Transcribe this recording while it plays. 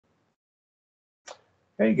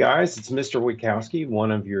Hey guys, it's Mr. Witkowski,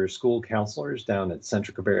 one of your school counselors down at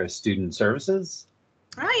Central Cabarrus Student Services.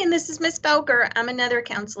 Hi, and this is Miss Felker. I'm another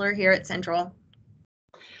counselor here at Central.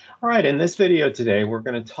 All right, in this video today, we're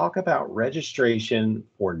going to talk about registration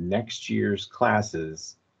for next year's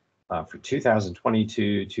classes for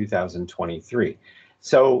 2022-2023.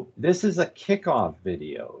 So this is a kickoff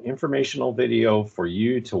video, informational video for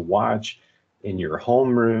you to watch in your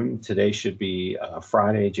homeroom. Today should be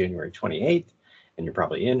Friday, January 28th. And you're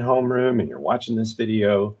probably in homeroom and you're watching this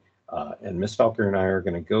video, and Ms. Felker and I are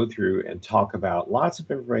going to go through and talk about lots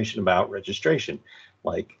of information about registration,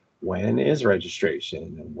 like when is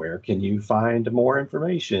registration and where can you find more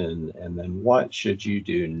information, and then what should you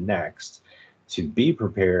do next to be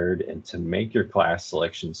prepared and to make your class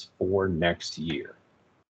selections for next year.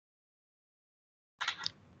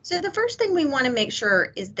 So the first thing we want to make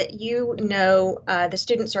sure is that you know the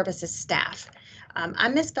student services staff.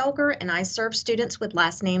 I'm Ms. Felker, and I serve students with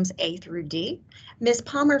last names A through D. Ms.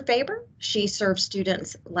 Palmer-Faber, she serves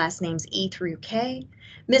students last names E through K.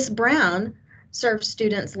 Ms. Brown serves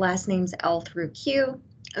students last names L through Q.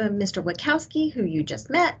 Mr. Witkowski, who you just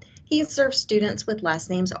met, he serves students with last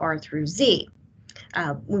names R through Z.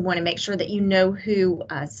 We want to make sure that you know who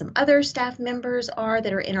some other staff members are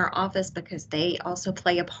that are in our office, because they also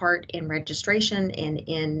play a part in registration and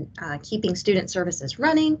in keeping student services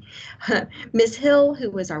running. Ms. Hill,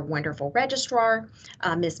 who is our wonderful registrar,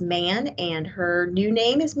 Ms. Mann, and her new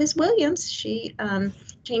name is Ms. Williams. She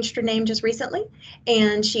changed her name just recently,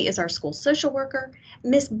 and she is our school social worker.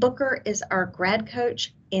 Ms. Booker is our grad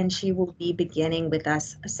coach, and she will be beginning with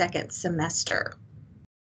us a second semester.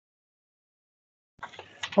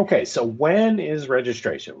 Okay, so when is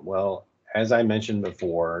registration? Well, as I mentioned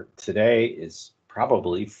before, today is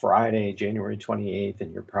probably Friday, January 28th,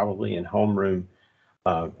 and you're probably in homeroom.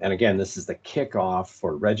 And again, this is the kickoff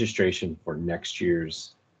for registration for next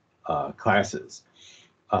year's classes.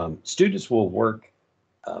 Students will work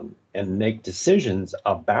and make decisions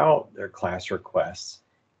about their class requests,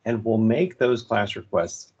 and will make those class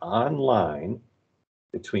requests online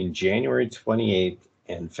between January 28th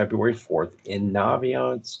and February 4th in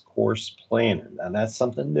Naviant's course planner. Now that's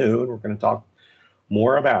something new, and we're going to talk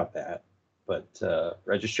more about that. But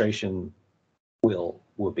registration will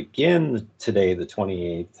begin today, the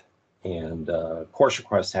 28th, and course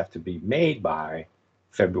requests have to be made by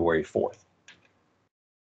February 4th.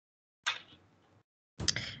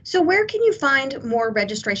 So where can you find more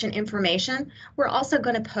registration information? We're also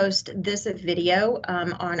going to post this video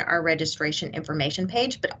on our registration information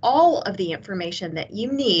page, but all of the information that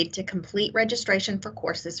you need to complete registration for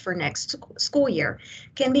courses for next school year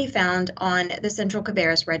can be found on the Central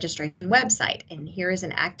Cabarrus registration website. And here is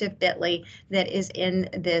an active bit.ly that is in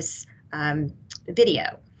this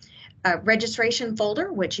video. Registration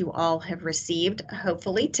folder, which you all have received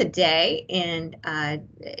hopefully today in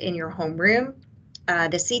your homeroom.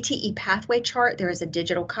 The CTE pathway chart, there is a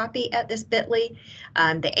digital copy at this bit.ly.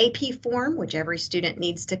 The AP form, which every student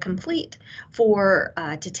needs to complete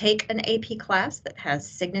to take an AP class that has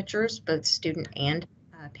signatures, both student and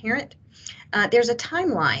parent. There's a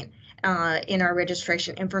timeline in our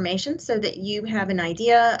registration information so that you have an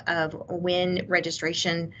idea of when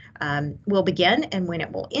registration will begin and when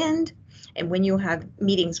it will end, and when you'll have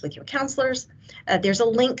meetings with your counselors. There's a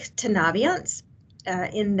link to Naviance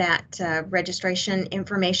in that registration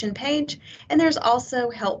information page, and there's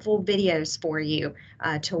also helpful videos for you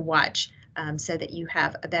to watch so that you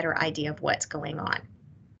have a better idea of what's going on.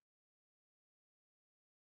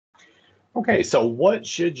 Okay, so what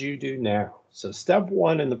should you do now? So step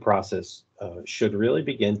one in the process should really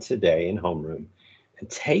begin today in homeroom, and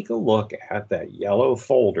take a look at that yellow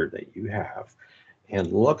folder that you have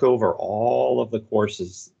and look over all of the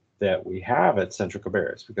courses that we have at Central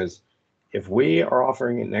Cabarrus, because if we are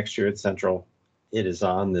offering it next year at Central, it is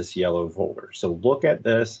on this yellow folder. So look at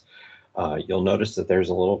this. You'll notice that there's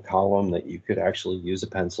a little column that you could actually use a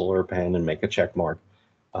pencil or a pen and make a check mark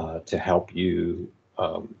to help you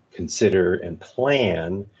consider and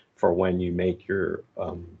plan for when you make your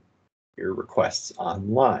requests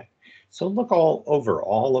online. So look all over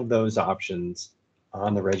all of those options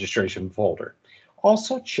on the registration folder.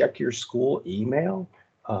 Also check your school email.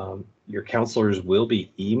 Your counselors will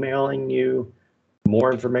be emailing you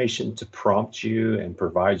more information to prompt you and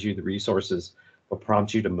provide you the resources, will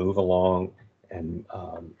prompt you to move along and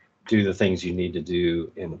do the things you need to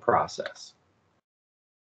do in the process.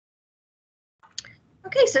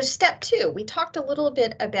 Okay, so step 2, we talked a little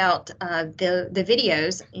bit about the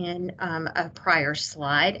videos in a prior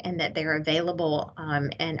slide and that they're available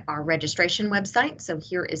in our registration website. So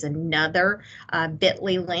here is another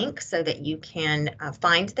bit.ly link so that you can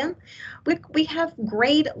find them. We have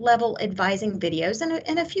grade level advising videos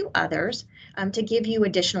and a few others to give you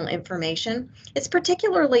additional information. It's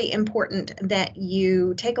particularly important that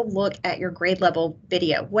you take a look at your grade level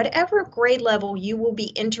video. Whatever grade level you will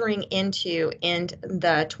be entering into in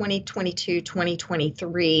the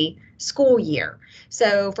 2022-2023 school year.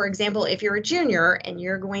 So for example, if you're a junior and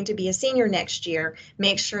you're going to be a senior next year,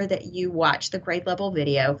 make sure that you watch the grade level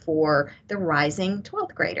video for the rising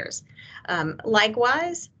 12th graders.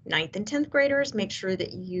 Likewise, 9th and 10th graders, make sure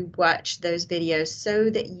that you watch those videos so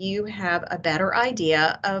that you have a better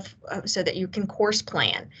idea of, so that you can course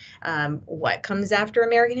plan. What comes after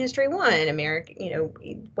American History 1,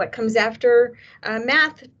 what comes after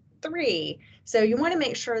Math 3. So you want to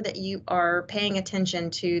make sure that you are paying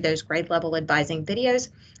attention to those grade level advising videos.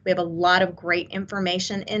 We have a lot of great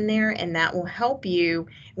information in there, and that will help you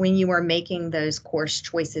when you are making those course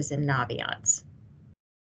choices in Naviance.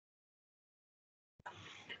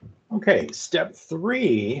 Okay, step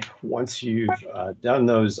 3, once you've done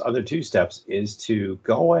those other 2 steps, is to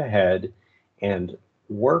go ahead and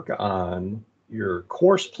work on your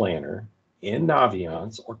course planner in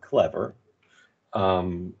Naviance or Clever,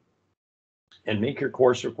 and make your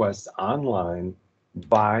course requests online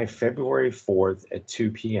by February 4th at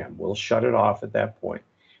 2 p.m. We'll shut it off at that point,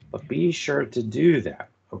 but be sure to do that,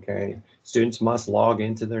 okay? Students must log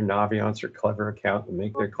into their Naviance or Clever account and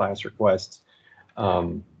make their class requests.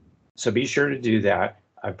 So be sure to do that.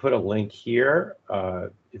 I put a link here.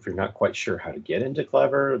 If you're not quite sure how to get into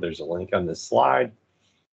Clever, there's a link on this slide.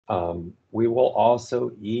 We will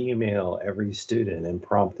also email every student and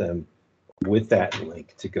prompt them with that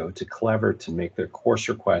link to go to Clever to make their course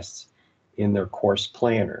requests in their course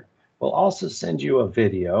planner. We'll also send you a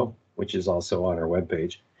video, which is also on our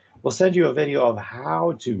webpage. We'll send you a video of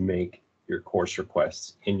how to make your course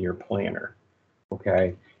requests in your planner,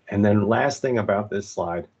 okay? And then last thing about this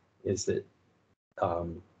slide is that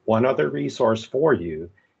one other resource for you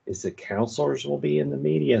is that counselors will be in the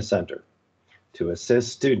media center to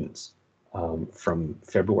assist students from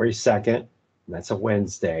February 2nd, and that's a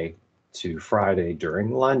Wednesday, to Friday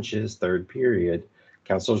during lunches, 3rd period.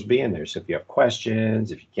 Counselors will be in there. So if you have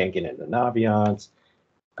questions, if you can't get into Naviance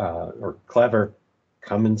or Clever,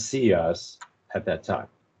 come and see us at that time.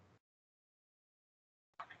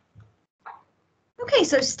 Okay,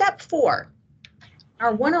 so step 4.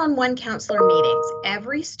 Our one-on-one counselor meetings.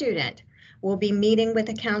 Every student will be meeting with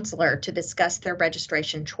a counselor to discuss their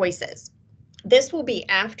registration choices. This will be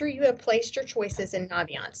after you have placed your choices in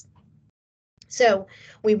Naviance. So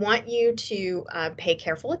we want you to pay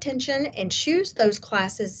careful attention and choose those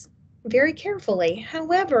classes very carefully.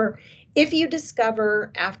 However, if you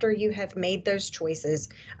discover after you have made those choices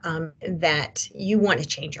that you want to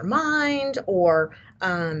change your mind, or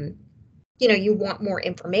you want more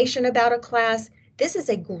information about a class, this is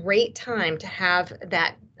a great time to have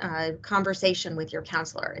that conversation with your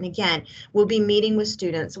counselor. And again, we'll be meeting with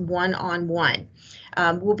students one-on-one.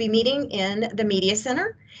 We'll be meeting in the Media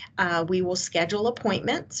Center. We will schedule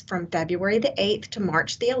appointments from February the 8th to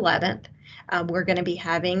March the 11th. We're going to be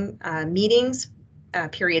having meetings,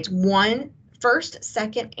 periods 1, 1st,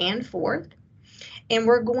 2nd, and 4th. And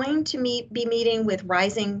we're going to be meeting with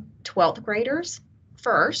rising 12th graders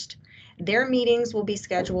first. Their meetings will be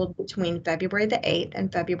scheduled between February the 8th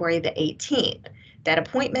and February the 18th. That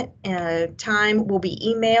appointment time will be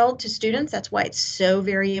emailed to students. That's why it's so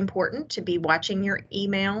very important to be watching your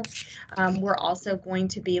email. We're also going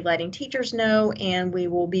to be letting teachers know, and we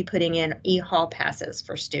will be putting in e-hall passes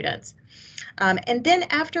for students. And then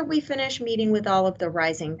after we finish meeting with all of the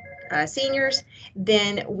rising seniors,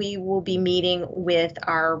 then we will be meeting with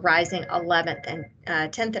our rising 11th and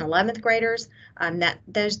 10th and 11th graders.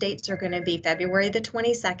 Those dates are going to be February the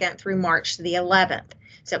 22nd through March the 11th.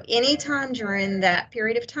 So anytime during that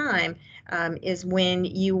period of time is when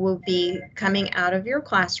you will be coming out of your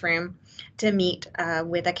classroom to meet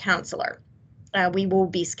with a counselor. We will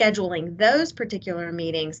be scheduling those particular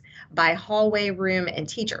meetings by hallway, room, and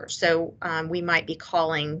teacher. So we might be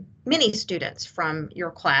calling many students from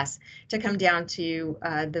your class to come down to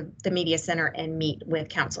the Media Center and meet with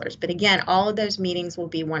counselors. But again, all of those meetings will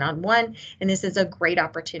be one-on-one, and this is a great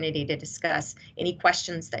opportunity to discuss any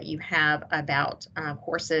questions that you have about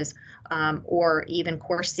courses or even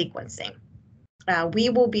course sequencing. We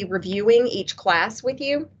will be reviewing each class with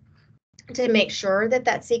you to make sure that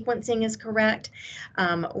that sequencing is correct.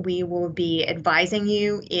 We will be advising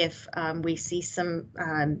you if we see some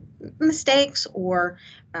mistakes, or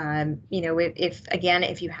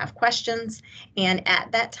if you have questions. And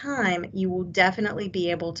at that time, you will definitely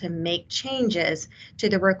be able to make changes to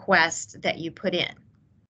the request that you put in.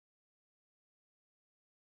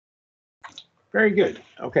 Very good.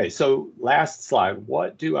 Okay, so last slide.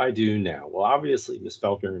 What do I do now? Well, obviously, Ms.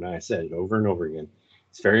 Felker and I said it over and over again.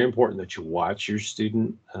 It's very important that you watch your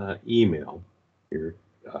student email, your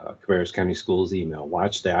Cabarrus County Schools email.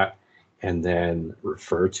 Watch that, and then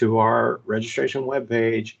refer to our registration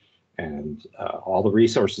webpage and all the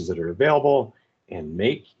resources that are available, and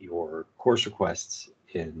make your course requests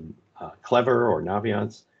in Clever or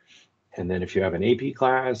Naviance. And then if you have an AP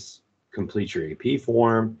class, complete your AP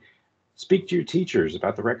form. Speak to your teachers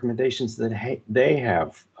about the recommendations that they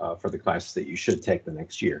have for the classes that you should take the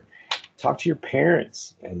next year. Talk to your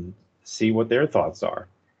parents and see what their thoughts are.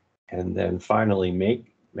 And then finally,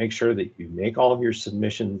 make sure that you make all of your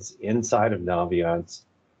submissions inside of Naviance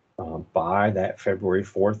by that February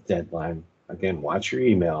 4th deadline. Again, watch your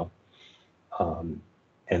email, and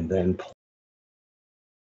then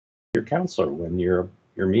your counselor when your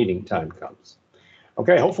meeting time comes.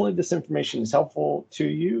 Okay, hopefully this information is helpful to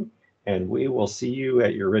you, and we will see you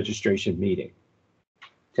at your registration meeting.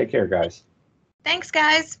 Take care, guys. Thanks,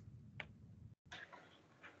 guys.